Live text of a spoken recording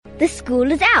the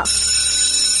school is out.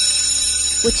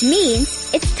 Which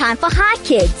means it's time for Hi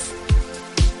Kids.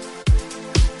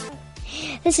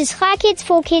 This is Hi Kids,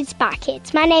 for Kids, by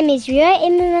Kids. My name is Ria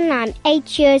Immerman and I'm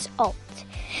 8 years old.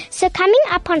 So coming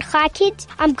up on Hi Kids,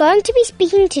 I'm going to be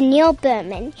speaking to Neil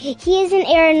Berman. He is an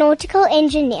aeronautical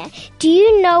engineer. Do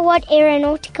you know what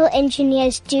aeronautical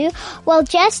engineers do? Well,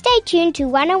 just stay tuned to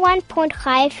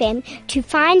 101.Hi FM to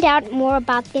find out more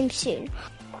about them soon.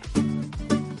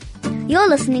 You're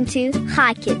listening to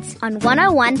Hi Kids on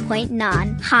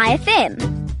 101.9 Hi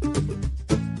FM.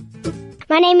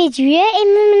 My name is Ria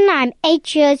Immerman and I'm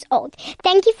 8 years old.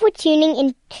 Thank you for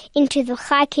tuning into the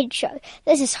Hi Kids show.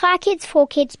 This is Hi Kids, for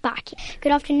Kids, by Kids.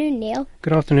 Good afternoon, Neil.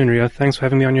 Good afternoon, Ria. Thanks for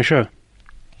having me on your show.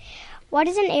 What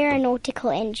is an aeronautical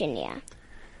engineer?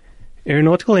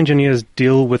 Aeronautical engineers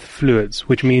deal with fluids,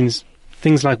 which means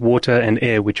things like water and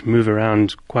air which move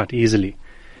around quite easily.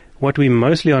 What we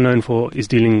mostly are known for is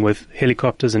dealing with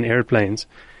helicopters and airplanes,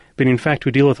 but in fact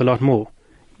we deal with a lot more.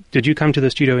 Did you come to the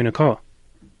studio in a car?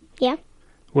 Yeah.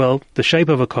 Well, the shape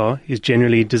of a car is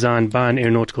generally designed by an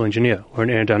aeronautical engineer or an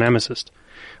aerodynamicist.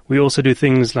 We also do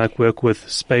things like work with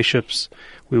spaceships,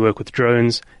 we work with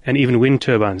drones, and even wind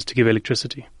turbines to give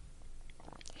electricity.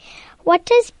 What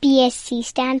does BSc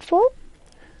stand for?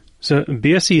 So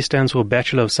BSc stands for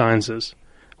Bachelor of Sciences.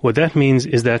 What that means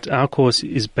is that our course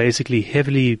is basically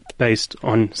heavily based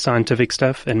on scientific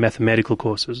stuff and mathematical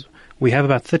courses. We have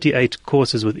about 38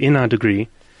 courses within our degree,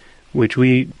 which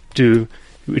we do,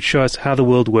 which show us how the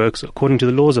world works according to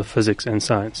the laws of physics and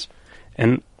science.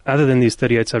 And other than these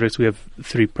 38 subjects, we have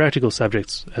 3 practical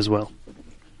subjects as well.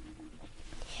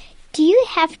 Do you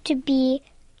have to be...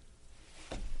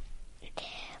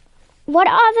 What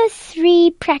are the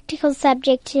 3 practical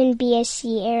subjects in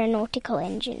BSc Aeronautical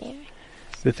Engineering?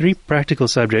 The 3 practical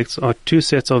subjects are 2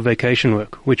 sets of vacation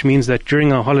work, which means that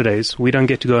during our holidays, we don't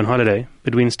get to go on holiday,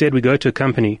 but instead we go to a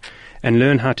company and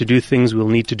learn how to do things we'll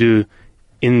need to do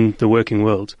in the working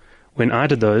world. When I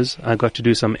did those, I got to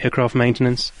do some aircraft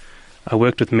maintenance. I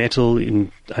worked with metal.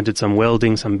 I did some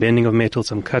welding, some bending of metal,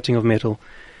 some cutting of metal.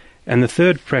 And the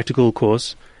 3rd practical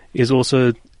course is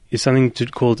something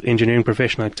called engineering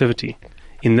professional activity.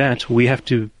 In that, we have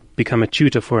to become a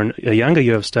tutor for a younger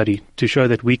year of study to show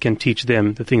that we can teach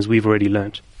them the things we've already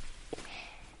learnt.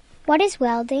 What is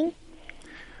welding?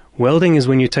 Welding is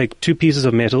when you take 2 pieces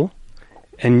of metal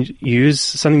and use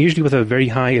something usually with a very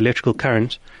high electrical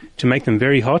current to make them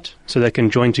very hot so they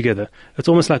can join together. It's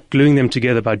almost like gluing them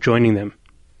together by joining them.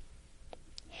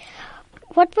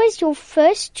 What was your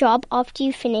first job after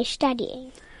you finished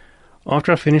studying?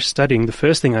 After I finished studying, the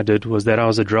first thing I did was that I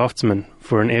was a draftsman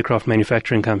for an aircraft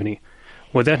manufacturing company.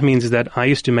 What that means is that I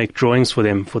used to make drawings for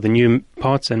them for the new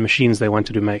parts and machines they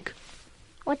wanted to make.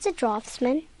 What's a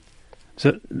draftsman?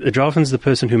 So a draftsman is the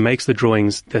person who makes the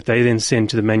drawings that they then send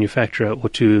to the manufacturer or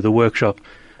to the workshop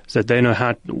so that they know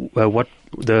what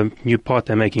the new part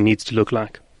they're making needs to look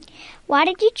like. Why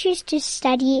did you choose to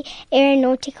study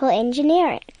aeronautical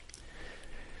engineering?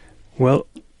 Well,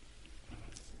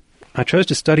 I chose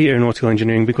to study aeronautical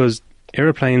engineering because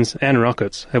aeroplanes and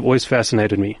rockets have always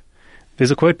fascinated me. There's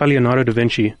a quote by Leonardo da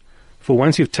Vinci: "For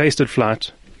once you've tasted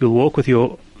flight, you'll walk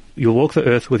the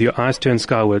earth with your eyes turned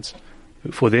skywards.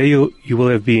 For there you will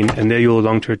have been, and there you will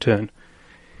long to return."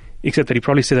 Except that he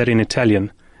probably said that in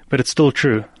Italian, but it's still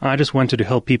true. I just wanted to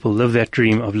help people live that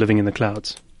dream of living in the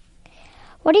clouds.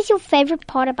 What is your favorite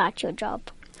part about your job?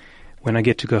 When I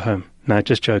get to go home. No,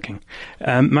 just joking.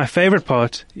 My favorite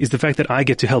part is the fact that I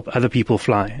get to help other people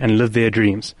fly and live their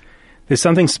dreams. There's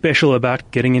something special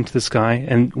about getting into the sky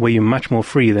and where you're much more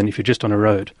free than if you're just on a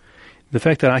road. The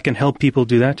fact that I can help people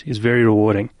do that is very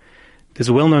rewarding. There's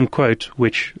a well-known quote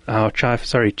which our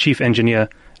chief engineer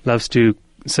loves to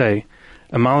say: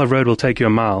 "A mile of road will take you a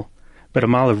mile, but a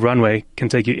mile of runway can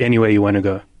take you anywhere you want to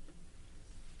go."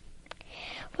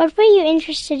 What were you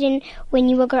interested in when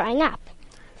you were growing up?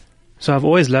 So I've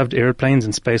always loved airplanes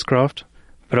and spacecraft,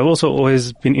 but I've also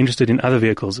always been interested in other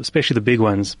vehicles, especially the big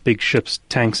ones, big ships,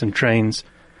 tanks and trains.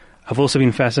 I've also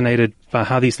been fascinated by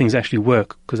how these things actually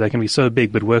work, because they can be so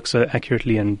big but work so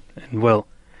accurately and well.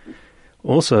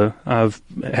 Also, I've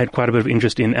had quite a bit of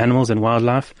interest in animals and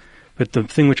wildlife, but the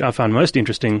thing which I found most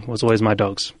interesting was always my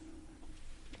dogs.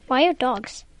 Why your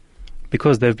dogs?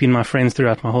 Because they've been my friends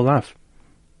throughout my whole life.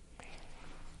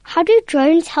 How do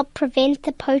drones help prevent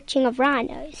the poaching of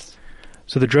rhinos?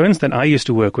 So the drones that I used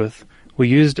to work with were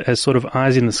used as sort of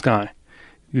eyes in the sky.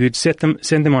 You'd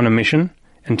send them on a mission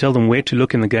and tell them where to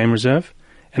look in the game reserve,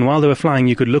 and while they were flying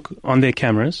you could look on their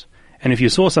cameras, and if you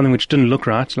saw something which didn't look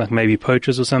right, like maybe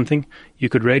poachers or something, you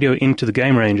could radio into the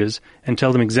game rangers and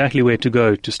tell them exactly where to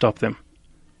go to stop them.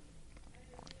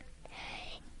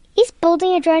 Is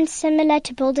building a drone similar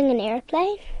to building an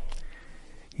airplane?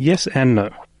 Yes and no.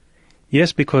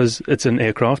 Yes, because it's an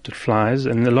aircraft, it flies,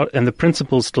 and the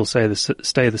principles still stay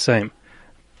the same.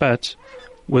 But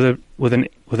with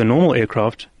a normal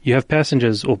aircraft, you have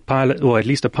passengers or pilot, or at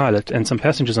least a pilot, and some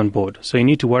passengers on board. So you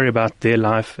need to worry about their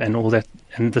life and all that,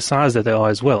 and the size that they are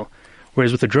as well.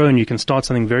 Whereas with a drone, you can start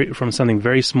from something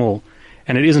very small,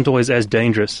 and it isn't always as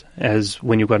dangerous as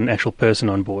when you've got an actual person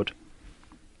on board.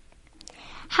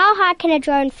 How high can a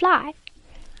drone fly?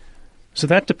 So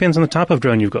that depends on the type of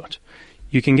drone you've got.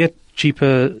 You can get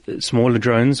cheaper, smaller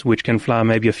drones, which can fly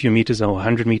maybe a few meters or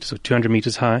 100 meters or 200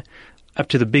 meters high, up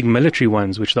to the big military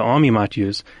ones, which the army might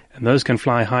use, and those can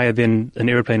fly higher than an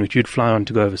airplane which you'd fly on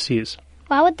to go overseas.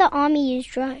 Why would the army use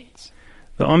drones?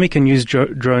 The army can use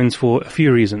drones for a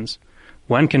few reasons.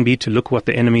 One can be to look what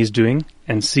the enemy is doing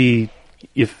and see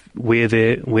where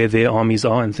their armies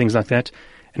are and things like that.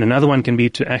 And another one can be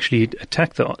to actually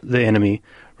attack the enemy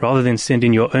rather than send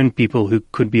in your own people who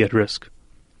could be at risk.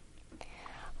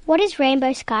 What is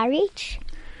Rainbow Skyreach?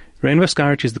 Rainbow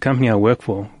Skyreach is the company I work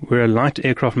for. We're a light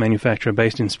aircraft manufacturer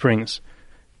based in Springs.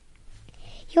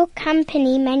 Your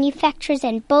company manufactures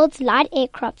and builds light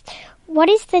aircraft. What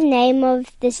is the name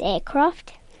of this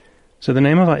aircraft? So the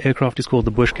name of our aircraft is called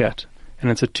the Bushcat,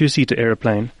 and it's a two-seater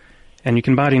aeroplane. And you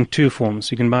can buy it in two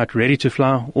forms. You can buy it ready to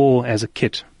fly or as a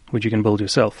kit, which you can build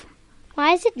yourself.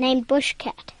 Why is it named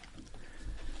Bushcat?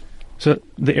 So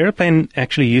the aeroplane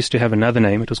actually used to have another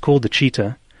name. It was called the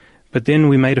Cheetah. But then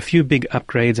we made a few big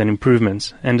upgrades and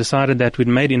improvements and decided that we'd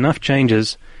made enough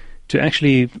changes to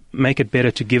actually make it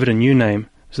better to give it a new name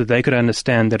so that they could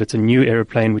understand that it's a new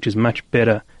aeroplane which is much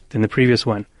better than the previous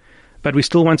one. But we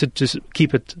still wanted to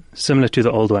keep it similar to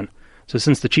the old one. So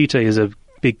since the Cheetah is a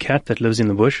big cat that lives in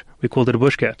the bush, we called it a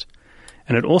Bushcat.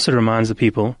 And it also reminds the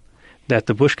people that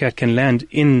the Bushcat can land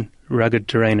in rugged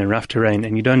terrain and rough terrain,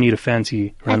 and you don't need a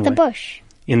fancy runway. At the bush?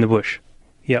 In the bush,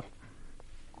 yep.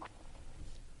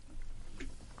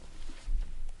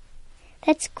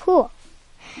 That's cool.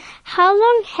 How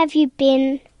long have you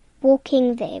been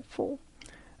working there for?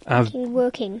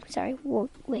 Working.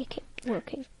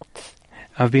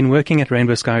 I've been working at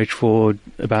Rainbow Skyreach for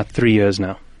about 3 years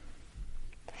now.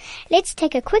 Let's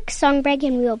take a quick song break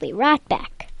and we'll be right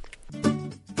back.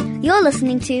 You're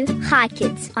listening to Hi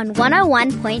Kids on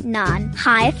 101.9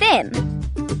 Hi FM.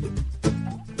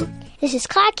 This is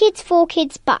Hi Kids, for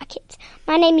Kids, by Kids.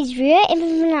 My name is Ria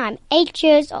and I'm 8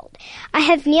 years old. I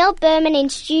have Neil Berman in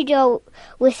studio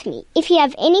with me. If you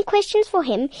have any questions for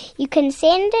him, you can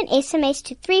send an SMS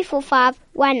to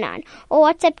 34519 or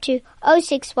WhatsApp to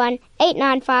 061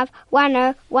 895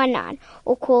 1019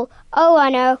 or call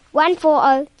 010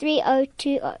 140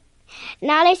 3020.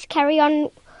 Now let's carry on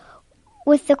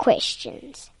with the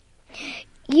questions.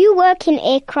 You work in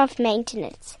aircraft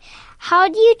maintenance. How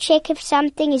do you check if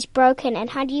something is broken and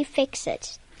how do you fix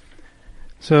it?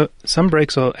 So some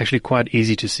breaks are actually quite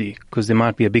easy to see because there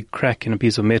might be a big crack in a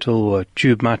piece of metal or a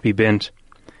tube might be bent.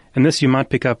 And this you might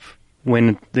pick up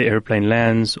when the airplane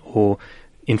lands, or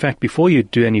in fact before you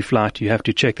do any flight you have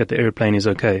to check that the airplane is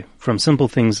okay, from simple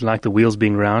things like the wheels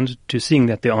being round to seeing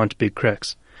that there aren't big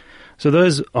cracks. So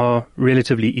those are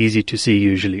relatively easy to see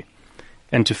usually.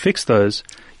 And to fix those,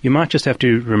 you might just have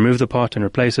to remove the part and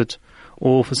replace it,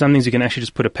 or for some things you can actually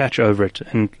just put a patch over it.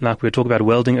 And like we were talking about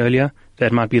welding earlier,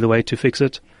 that might be the way to fix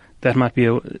it. That might be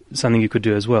something you could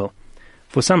do as well.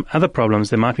 For some other problems,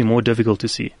 they might be more difficult to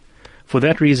see. For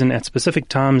that reason, at specific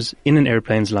times in an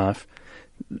airplane's life,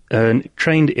 a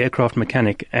trained aircraft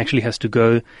mechanic actually has to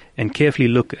go and carefully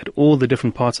look at all the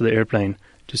different parts of the airplane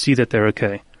to see that they're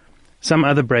okay. Some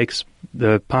other breaks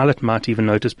the pilot might even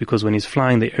notice because when he's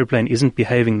flying, the airplane isn't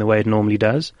behaving the way it normally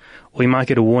does, or he might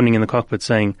get a warning in the cockpit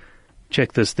saying,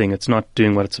 check this thing, it's not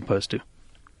doing what it's supposed to.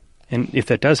 And if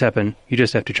that does happen, you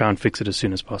just have to try and fix it as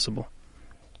soon as possible.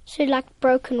 So like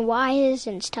broken wires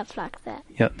and stuff like that?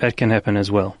 Yeah, that can happen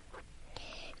as well.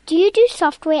 Do you do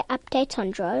software updates on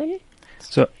drones?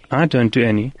 So I don't do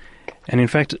any. And in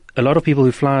fact, a lot of people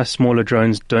who fly smaller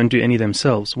drones don't do any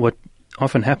themselves. What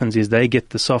often happens is they get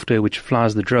the software which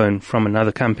flies the drone from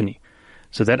another company.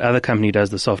 So that other company does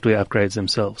the software upgrades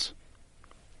themselves.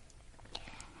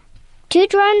 Do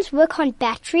drones work on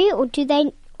battery or do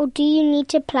you need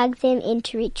to plug them in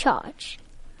to recharge?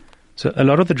 So a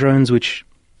lot of the drones which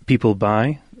people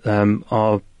buy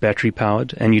are battery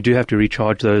powered, and you do have to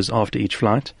recharge those after each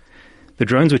flight. The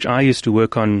drones which I used to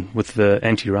work on with the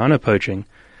anti-rhino poaching,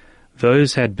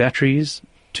 those had batteries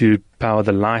to power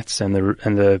the lights and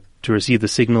the to receive the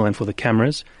signal and for the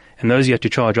cameras, and those you had to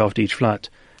charge after each flight.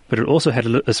 But it also had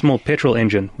a small petrol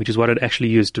engine, which is what it actually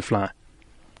used to fly.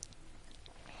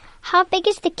 How big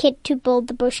is the kit to build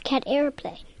the Bushcat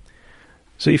aeroplane?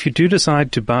 So if you do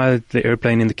decide to buy the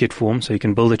airplane in the kit form so you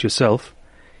can build it yourself,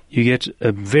 you get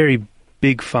a very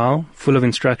big file full of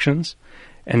instructions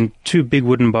and 2 big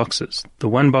wooden boxes. The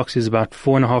one box is about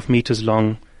 4.5 meters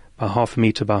long by 0.5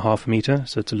 meter by 0.5 meter,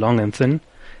 so it's long and thin.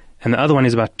 And the other one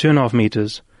is about 2.5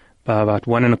 meters by about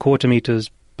 1.25 meters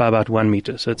by about 1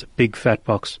 meter, so it's a big fat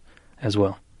box as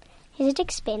well. Is it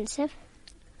expensive?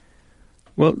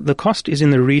 Well, the cost is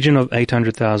in the region of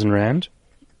 800,000 rand,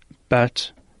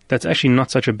 but that's actually not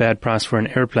such a bad price for an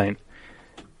airplane.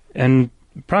 And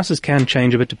prices can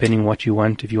change a bit depending on what you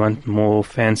want, if you want more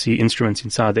fancy instruments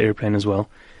inside the airplane as well.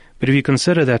 But if you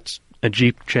consider that a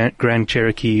Jeep Grand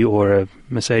Cherokee or a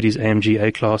Mercedes AMG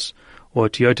A-Class or a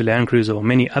Toyota Land Cruiser or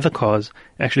many other cars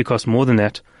actually cost more than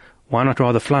that, why not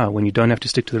rather fly when you don't have to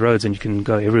stick to the roads and you can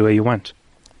go everywhere you want?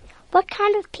 What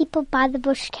kind of people buy the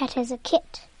Bushcat as a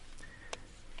kit?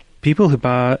 People who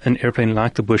buy an airplane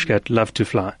like the Bushcat love to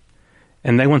fly,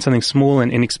 and they want something small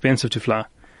and inexpensive to fly.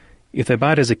 If they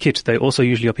buy it as a kit, they also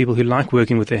usually are people who like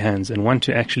working with their hands and want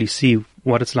to actually see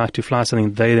what it's like to fly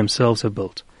something they themselves have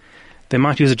built. They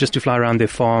might use it just to fly around their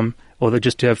farm or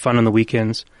just to have fun on the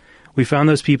weekends. We found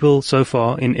those people so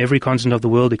far in every continent of the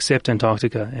world except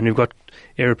Antarctica, and we've got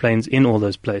airplanes in all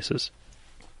those places.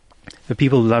 The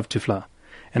people love to fly.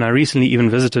 And I recently even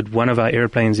visited one of our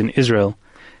airplanes in Israel,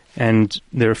 and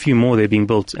there are a few more there being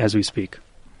built as we speak.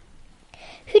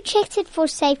 Who checks it for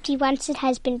safety once it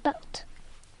has been built?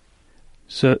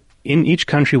 So in each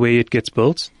country where it gets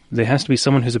built, there has to be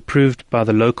someone who's approved by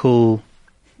the local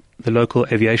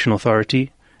aviation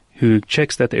authority who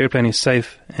checks that the airplane is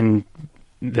safe and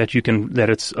that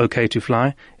it's okay to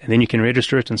fly, and then you can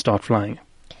register it and start flying.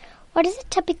 What is a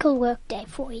typical work day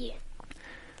for you?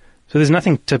 So there's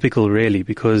nothing typical really,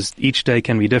 because each day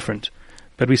can be different.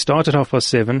 But we start at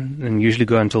 7:30 and usually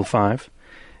go until 5.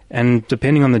 And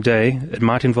depending on the day, it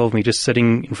might involve me just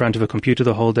sitting in front of a computer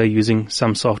the whole day using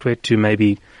some software to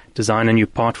maybe design a new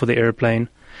part for the airplane.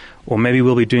 Or maybe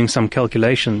we'll be doing some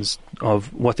calculations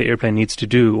of what the airplane needs to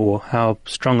do or how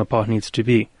strong a part needs to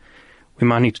be. We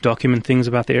might need to document things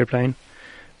about the airplane.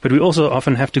 But we also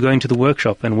often have to go into the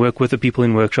workshop and work with the people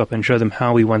in workshop and show them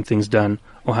how we want things done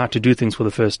or how to do things for the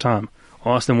first time,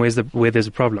 or ask them where there's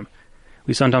a problem.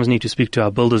 We sometimes need to speak to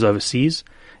our builders overseas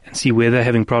and see where they're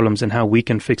having problems and how we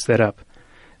can fix that up.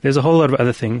 There's a whole lot of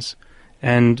other things.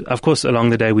 And, of course, along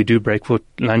the day we do break for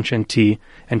lunch and tea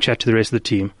and chat to the rest of the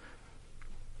team.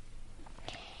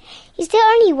 Is there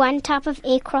only one type of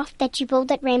aircraft that you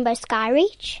build at Rainbow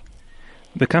Skyreach?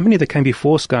 The company that came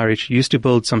before Skyreach used to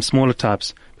build some smaller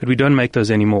types, but we don't make those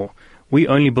anymore. We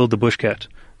only build the Bushcat.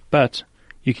 But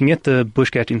you can get the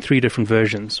Bushcat in 3 different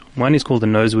versions. One is called the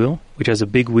nose wheel, which has a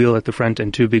big wheel at the front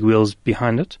and 2 big wheels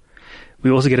behind it. We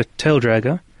also get a tail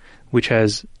dragger, which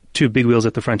has 2 big wheels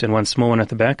at the front and 1 small one at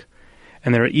the back.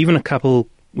 And there are even a couple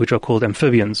which are called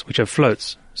amphibians, which have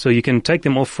floats. So you can take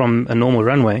them off from a normal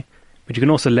runway, but you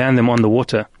can also land them on the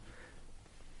water.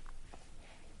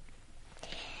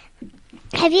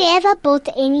 Have you ever built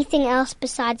anything else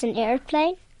besides an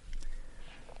airplane?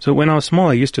 So when I was small,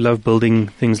 I used to love building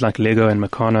things like Lego and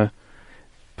Meccano.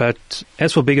 But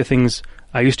as for bigger things,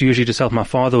 I used to usually just help my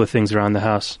father with things around the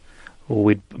house. Or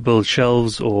we'd build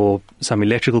shelves or some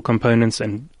electrical components,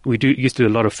 and we used to do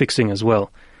a lot of fixing as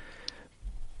well.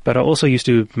 But I also used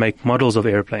to make models of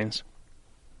airplanes.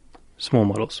 Small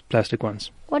models, plastic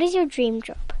ones. What is your dream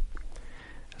job?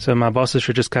 So my bosses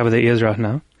should just cover their ears right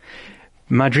now.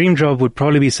 My dream job would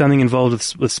probably be something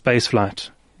involved with space flight.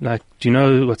 Like, do you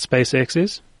know what SpaceX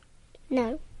is?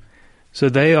 No. So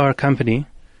they are a company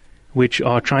which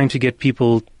are trying to get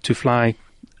people to fly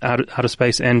out of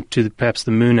space and to perhaps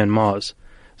the moon and Mars.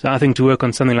 So I think to work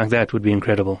on something like that would be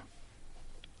incredible.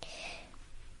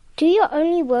 Do you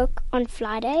only work on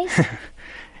fly days?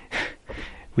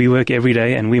 We work every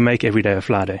day and we make every day a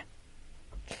fly day.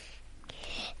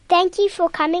 Thank you for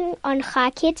coming on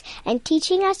Hi Kids and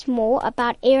teaching us more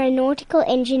about aeronautical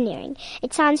engineering.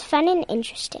 It sounds fun and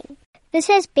interesting. This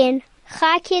has been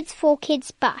Hi Kids for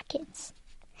Kids by Kids.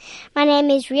 My name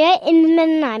is Ria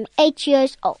Inman and I'm 8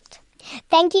 years old.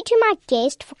 Thank you to my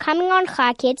guest for coming on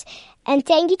Hi Kids, and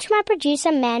thank you to my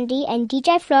producer Mandy and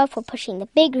DJ Flo for pushing the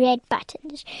big red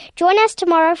buttons. Join us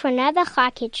tomorrow for another Hi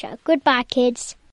Kids show. Goodbye, kids.